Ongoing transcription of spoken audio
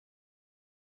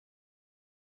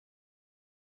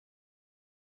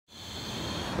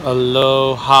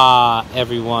Aloha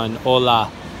everyone,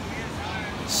 Hola.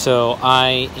 So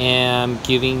I am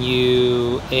giving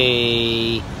you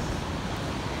a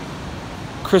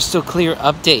crystal clear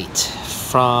update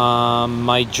from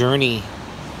my journey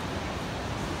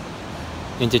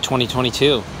into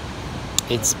 2022.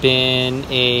 It's been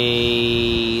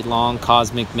a long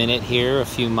cosmic minute here, a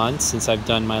few months since I've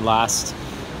done my last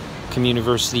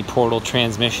Kamuniversity portal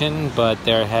transmission, but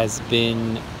there has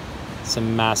been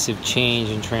some massive change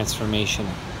and transformation.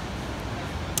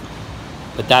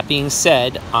 But that being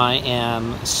said, I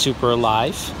am super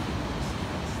alive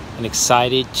and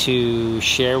excited to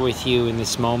share with you in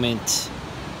this moment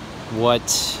what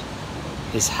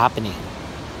is happening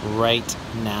right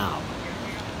now.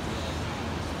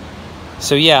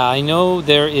 So yeah, I know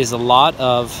there is a lot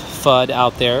of FUD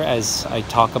out there, as I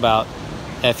talk about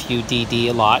FUDD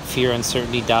a lot: fear,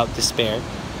 uncertainty, doubt, despair.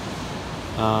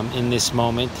 In this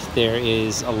moment, there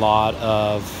is a lot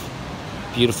of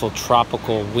beautiful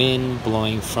tropical wind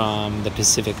blowing from the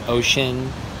Pacific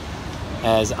Ocean,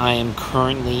 as I am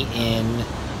currently in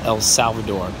El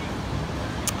Salvador,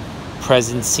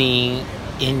 presencing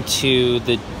into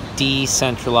the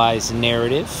decentralized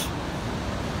narrative,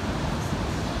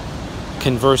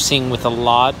 conversing with a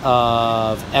lot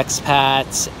of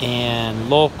expats and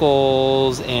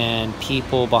locals and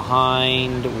people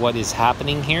behind what is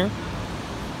happening here,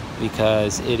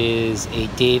 because it is a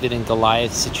David and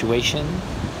Goliath situation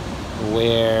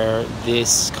where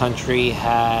this country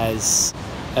has,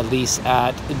 at least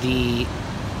at the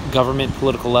government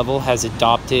political level, has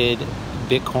adopted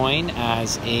Bitcoin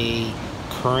as a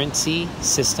currency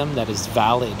system that is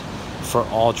valid for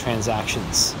all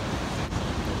transactions.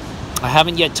 I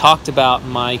haven't yet talked about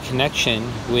my connection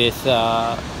with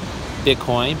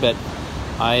Bitcoin, but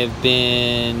I have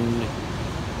been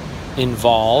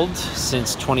involved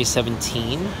since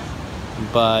 2017,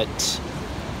 but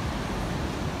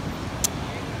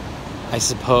I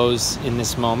suppose in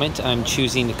this moment I'm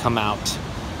choosing to come out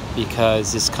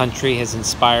because this country has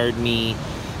inspired me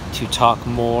to talk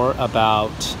more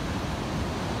about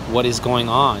what is going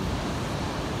on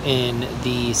in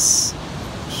these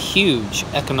huge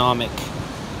economic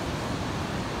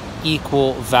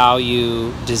equal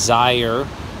value desire,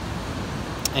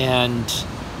 and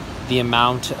the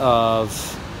amount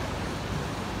of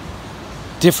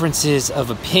differences of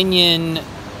opinion,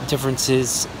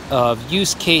 differences of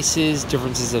use cases,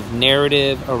 differences of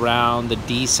narrative around the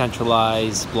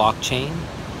decentralized blockchain.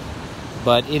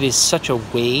 But it is such a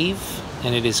wave,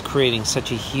 and it is creating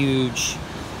such a huge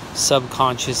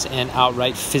subconscious and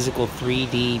outright physical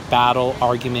 3D battle,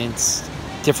 arguments,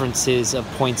 differences of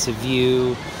points of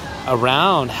view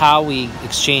around how we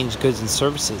exchange goods and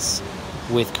services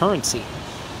with currency.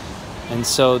 And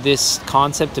so this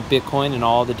concept of Bitcoin and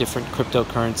all the different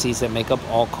cryptocurrencies that make up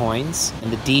altcoins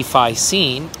and the DeFi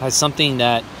scene has something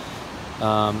that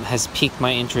has piqued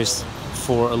my interest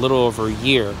for a little over a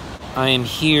year. I am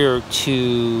here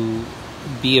to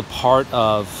be a part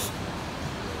of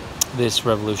this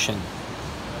revolution.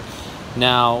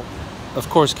 Now, of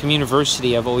course,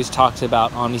 Kamuniversity, I've always talked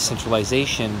about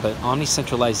omni-centralization, but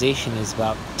omni-centralization is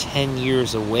about 10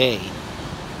 years away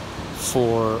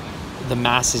for the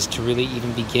masses to really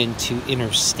even begin to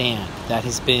understand. That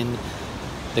has been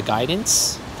the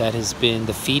guidance, that has been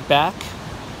the feedback,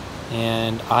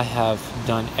 and I have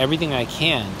done everything I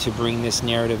can to bring this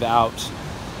narrative out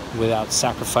without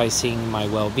sacrificing my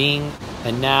well-being.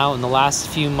 And now in the last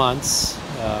few months,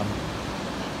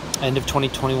 end of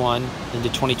 2021 into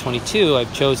 2022,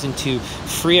 I've chosen to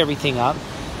free everything up,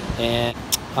 and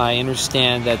I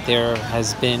understand that there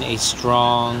has been a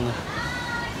strong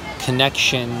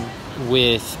connection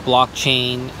with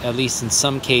blockchain, at least in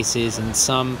some cases, in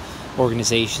some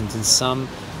organizations, and some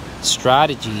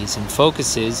strategies and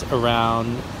focuses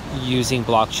around using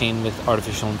blockchain with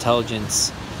artificial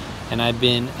intelligence. And I've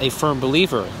been a firm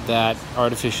believer that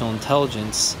artificial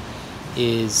intelligence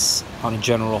is, on a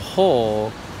general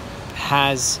whole,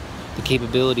 has the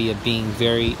capability of being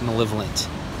very malevolent.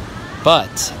 But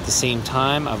at the same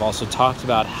time, I've also talked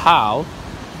about how,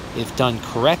 if done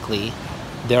correctly,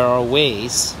 there are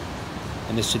ways,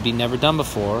 and this would be never done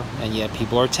before, and yet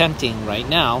people are attempting right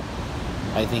now.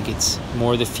 I think it's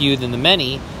more the few than the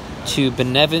many, to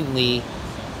benevolently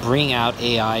bring out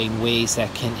AI in ways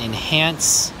that can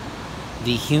enhance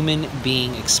the human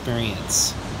being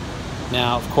experience.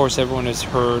 Now, of course, everyone has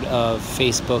heard of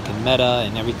Facebook and Meta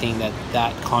and everything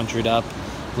that conjured up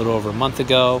a little over a month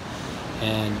ago,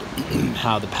 and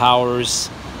how the powers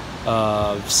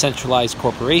of centralized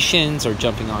corporations are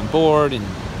jumping on board,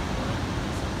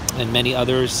 and many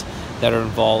others that are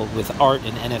involved with art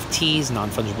and NFTs,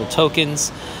 non-fungible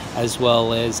tokens, as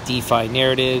well as DeFi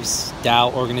Narratives,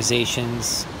 DAO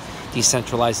organizations,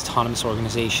 decentralized autonomous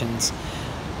organizations.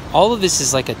 All of this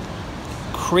is like a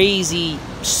crazy,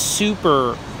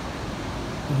 super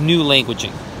new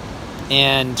languaging.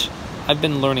 And I've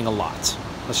been learning a lot.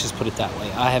 Let's just put it that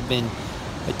way. I have been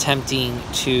attempting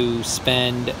to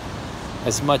spend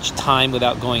as much time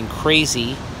without going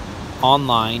crazy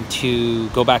online to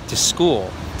go back to school.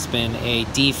 It's been a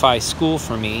DeFi school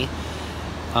for me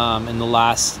in the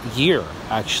last year,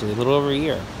 actually, a little over a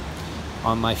year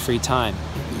on my free time.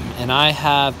 And I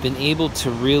have been able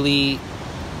to really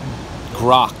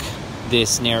grok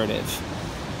this narrative.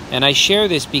 And I share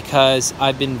this because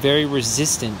I've been very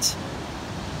resistant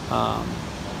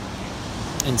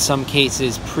in some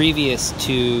cases previous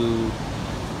to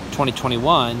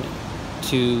 2021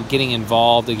 to getting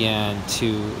involved again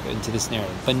into this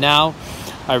narrative. But now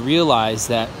I realize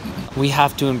that we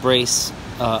have to embrace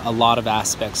a lot of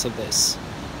aspects of this,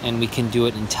 and we can do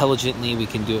it intelligently, we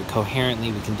can do it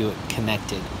coherently, we can do it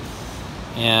connected.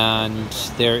 And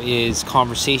there is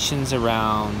conversations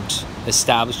around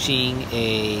establishing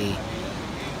a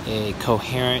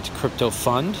coherent crypto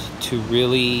fund to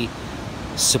really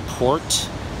support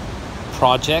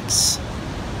projects,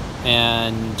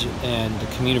 and the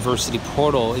Kamuniversity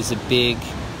portal is a big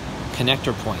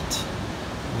connector point.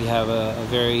 We have a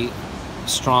very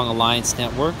strong alliance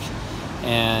network,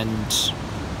 and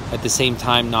at the same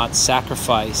time not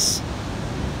sacrifice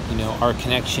our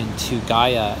connection to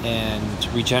Gaia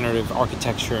and regenerative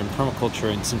architecture and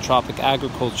permaculture and syntropic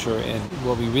agriculture, and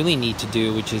what we really need to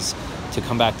do, which is to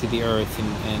come back to the earth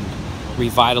and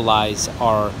revitalize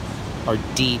our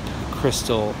deep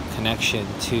crystal connection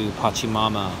to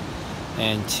Pachamama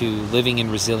and to living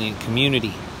in resilient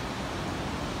community.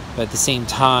 But at the same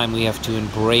time, we have to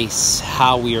embrace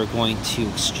how we are going to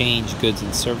exchange goods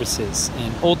and services.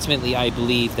 And ultimately, I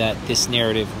believe that this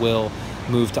narrative will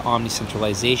move to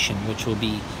omni-centralization, which will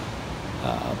be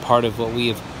part of what we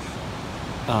have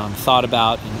thought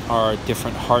about in our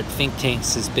different heart think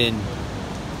tanks, has been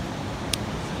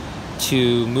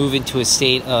to move into a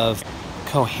state of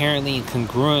coherently and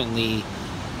congruently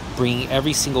bringing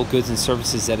every single goods and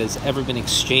services that has ever been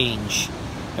exchanged,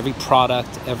 every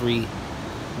product, every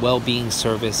well-being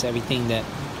service, everything that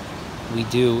we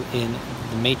do in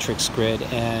the matrix grid,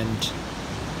 and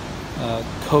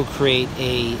co-create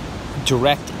a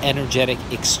direct energetic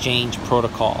exchange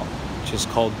protocol, which is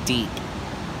called DEEP,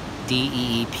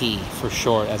 DEEP for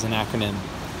short, as an acronym.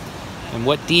 And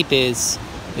what DEEP is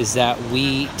that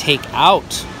we take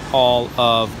out all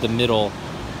of the middle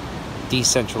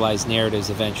decentralized narratives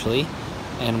eventually,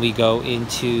 and we go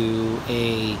into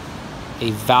a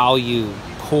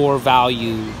core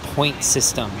value point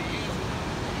system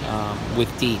with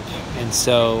DEEP. And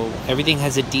so everything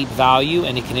has a deep value,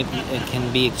 and it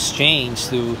can be exchanged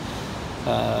through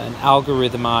an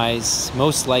algorithmized,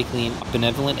 most likely an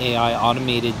benevolent AI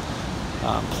automated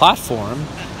platform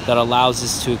that allows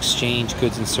us to exchange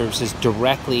goods and services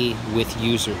directly with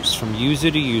users, from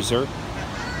user to user,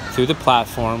 through the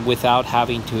platform, without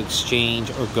having to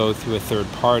exchange or go through a third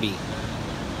party.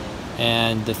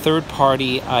 And the third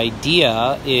party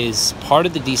idea is part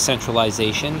of the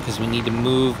decentralization, because we need to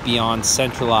move beyond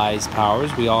centralized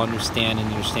powers. We all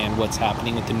understand what's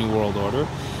happening with the New World Order,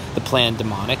 the planned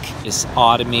demonic, this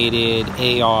automated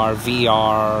AR,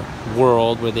 VR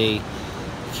world where they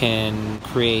can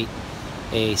create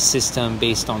a system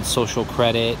based on social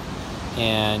credit,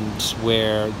 and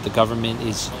where the government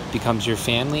becomes your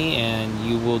family, and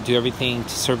you will do everything to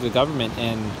serve the government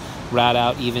and rat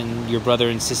out even your brother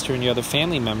and sister and your other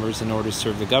family members in order to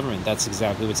serve the government. That's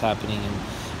exactly what's happening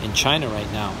in China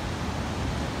right now.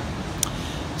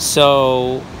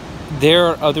 So there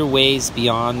are other ways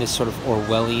beyond this sort of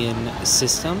Orwellian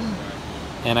system,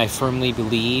 and I firmly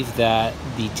believe that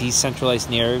the decentralized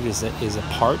narrative is a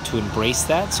part to embrace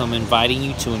that. So I'm inviting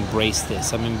you to embrace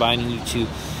this. I'm inviting you to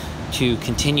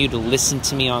continue to listen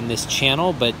to me on this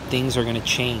channel, but things are going to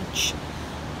change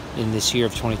in this year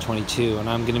of 2022, and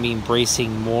I'm going to be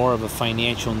embracing more of a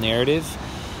financial narrative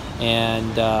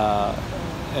and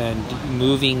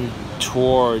moving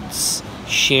towards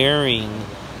sharing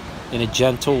in a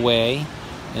gentle way,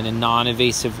 in a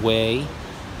non-invasive way,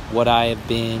 what I have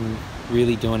been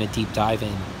really doing a deep dive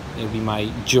in. It would be my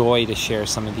joy to share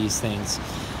some of these things.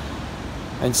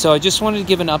 And so I just wanted to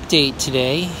give an update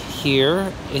today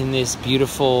here in this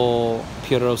beautiful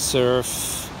Puro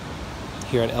surf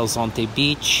here at El Zonte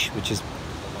Beach, which is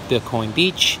Bitcoin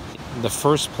Beach, the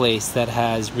first place that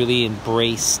has really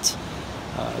embraced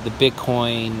the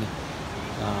Bitcoin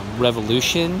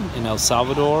revolution in El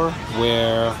Salvador,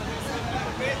 where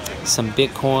some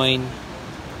Bitcoin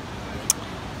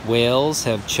whales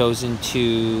have chosen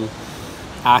to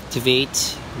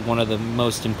activate one of the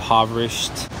most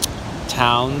impoverished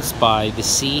towns by the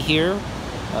sea here.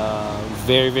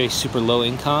 Very, very super low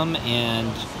income,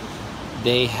 and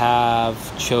they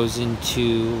have chosen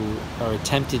to, or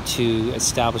attempted to,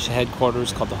 establish a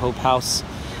headquarters called the Hope House,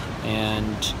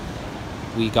 and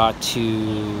we got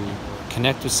to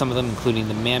connect with some of them, including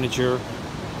the manager,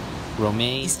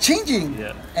 Romain. It's changing,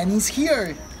 yeah. And it's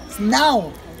here, it's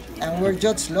now, and we're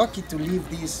just lucky to live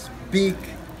this big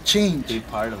change. Big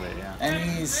part of it, yeah.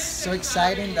 And it's so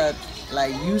exciting that,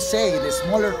 like you say, the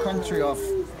smaller country of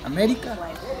America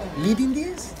leading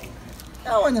this.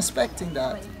 No one expecting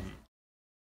that.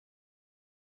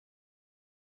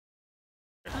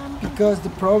 Because the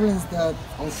problems that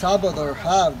El Salvador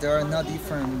have, they are not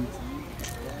different.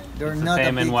 They're It's not the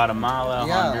same a in big, Guatemala,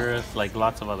 yeah. Honduras, like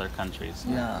lots of other countries.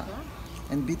 Yeah,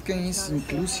 and Bitcoin is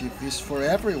inclusive. It's for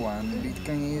everyone.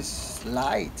 Bitcoin is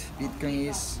light. Bitcoin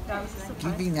is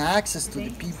giving access to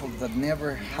the people that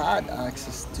never had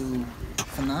access to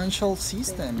financial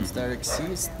systems that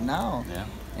exist now. Yeah.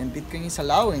 And Bitcoin is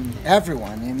allowing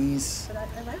everyone, and it's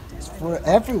for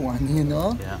everyone, you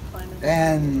know. Yeah.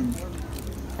 And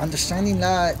understanding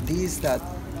that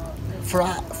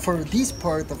for this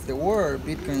part of the world,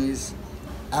 Bitcoin is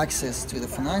access to the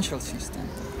financial system.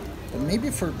 But maybe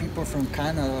for people from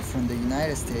Canada, from the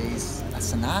United States,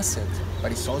 as an asset,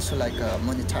 but it's also like a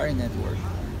monetary network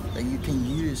that you can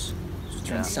use to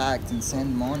transact and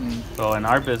send money. So in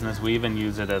our business, we even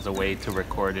use it as a way to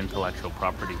record intellectual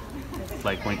property.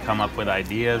 Like when we come up with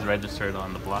ideas, register it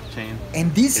on the blockchain.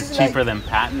 And this It's is cheaper like, than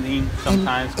patenting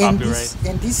sometimes, copyright.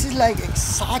 And this is like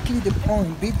exactly the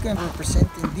point. Bitcoin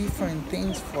representing different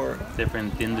things for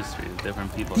Different industries,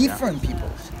 different people. different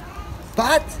peoples.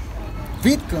 But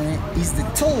Bitcoin is the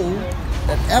tool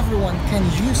that everyone can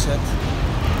use it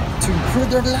to improve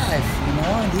their life, you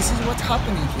know, and this is what's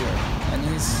happening here. And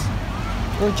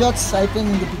we're just, I think,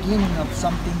 in the beginning of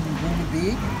something really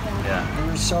big. Yeah.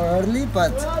 We're so early,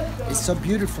 but it's so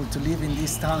beautiful to live in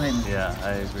this time. Yeah,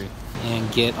 I agree.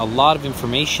 And get a lot of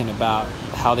information about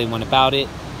how they went about it.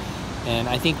 And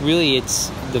I think really it's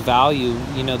the value.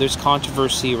 You know, there's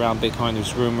controversy around Bitcoin.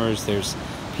 There's rumors. There's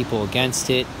people against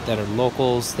it that are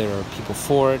locals. There are people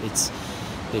for it.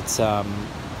 There's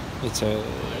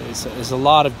a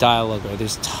lot of dialogue there.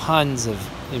 There's tons of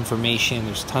information.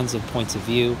 There's tons of points of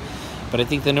view. But I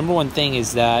think the number one thing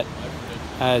is that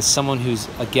as someone who's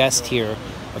a guest here,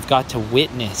 I've got to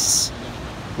witness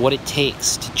what it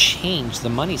takes to change the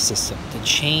money system, to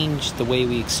change the way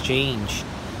we exchange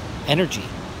energy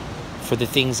for the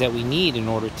things that we need in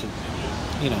order to,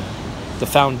 you know, the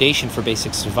foundation for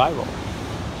basic survival.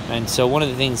 And so one of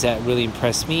the things that really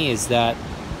impressed me is that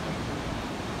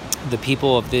the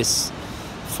people of this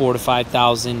 4,000 to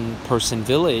 5,000 person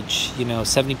village, you know,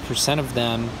 70% of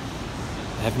them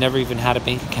have never even had a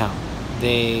bank account.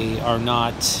 They are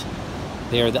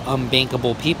the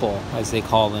unbankable people, as they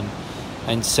call them.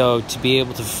 And so to be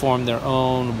able to form their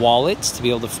own wallets, to be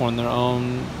able to form their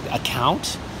own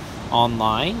account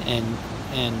online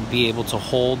and be able to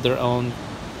hold their own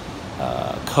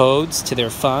codes to their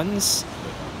funds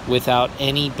without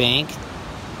any bank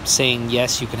saying,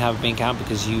 yes, you can have a bank account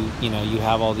because you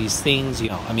have all these things,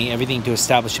 I mean, everything to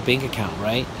establish a bank account,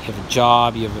 right? You have a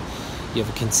job, you have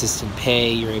a consistent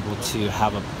pay, you're able to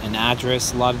have an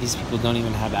address. A lot of these people don't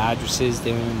even have addresses.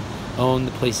 They don't even own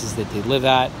the places that they live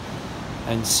at.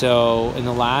 And so in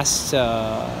the last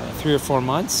 3 or 4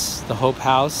 months, the Hope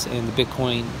House and the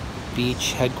Bitcoin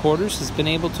Beach headquarters has been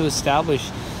able to establish,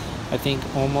 I think,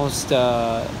 almost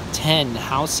 10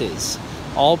 houses,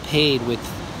 all paid with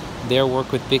their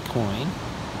work with Bitcoin,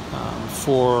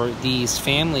 for these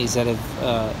families that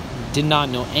did not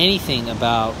know anything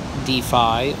about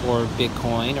DeFi or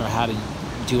Bitcoin or how to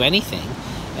do anything,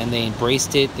 and they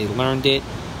embraced it, they learned it,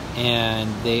 and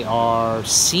they are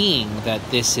seeing that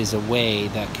this is a way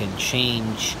that can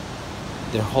change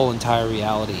their whole entire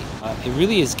reality. It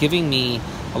really is giving me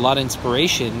a lot of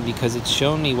inspiration because it's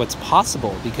shown me what's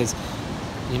possible. Because,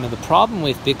 the problem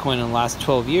with Bitcoin in the last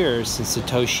 12 years since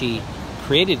Satoshi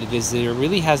created it is there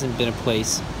really hasn't been a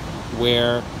place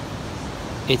where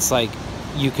it's like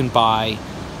you can buy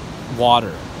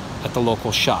water at the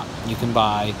local shop. You can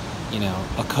buy,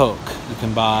 a Coke. You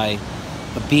can buy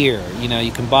a beer.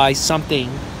 You can buy something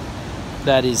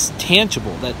that is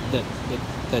tangible,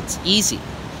 that's easy.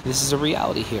 This is a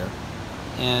reality here.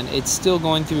 And it's still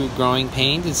going through growing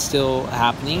pains. It's still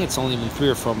happening. It's only been 3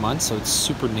 or 4 months, so it's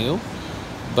super new.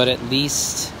 But at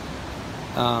least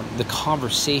the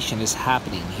conversation is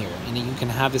happening here. And you can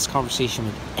have this conversation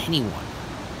with anyone.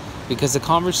 Because the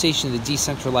conversation of the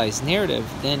decentralized narrative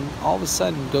then all of a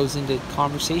sudden goes into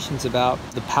conversations about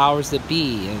the powers that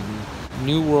be and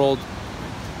new world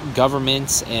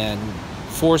governments and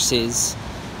forces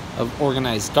of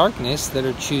organized darkness that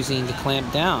are choosing to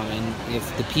clamp down. And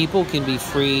if the people can be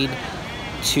freed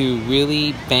to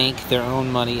really bank their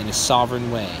own money in a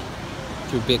sovereign way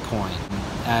through Bitcoin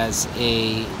as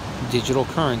a digital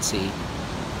currency,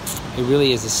 it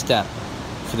really is a step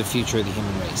for the future of the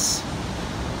human race.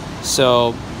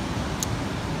 So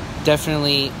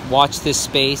definitely watch this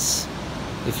space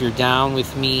if you're down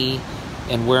with me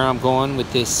and where I'm going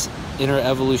with this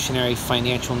inter-evolutionary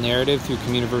financial narrative through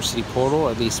Kamuniversity portal,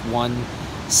 or at least one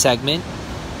segment.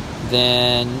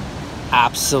 Then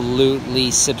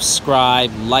absolutely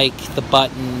subscribe, like the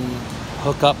button,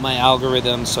 hook up my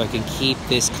algorithm so I can keep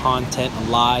this content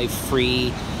alive,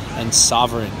 free, and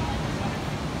sovereign.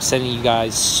 I'm sending you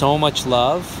guys so much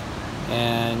love,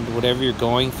 and whatever you're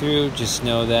going through, just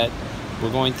know that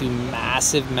we're going through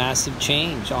massive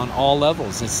change on all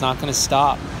levels. It's not going to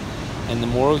stop. And the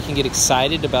more we can get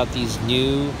excited about these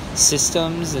new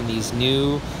systems and these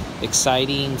new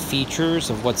exciting features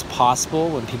of what's possible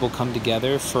when people come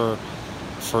together for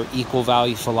equal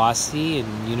value philosophy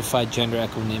and unified gender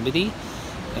equanimity,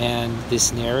 and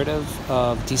this narrative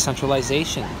of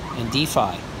decentralization and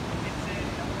DeFi,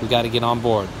 we got to get on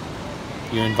board.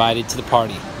 You're invited to the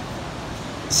party.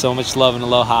 So much love and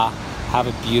aloha. Have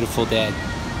a beautiful day.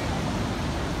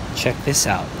 Check this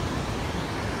out.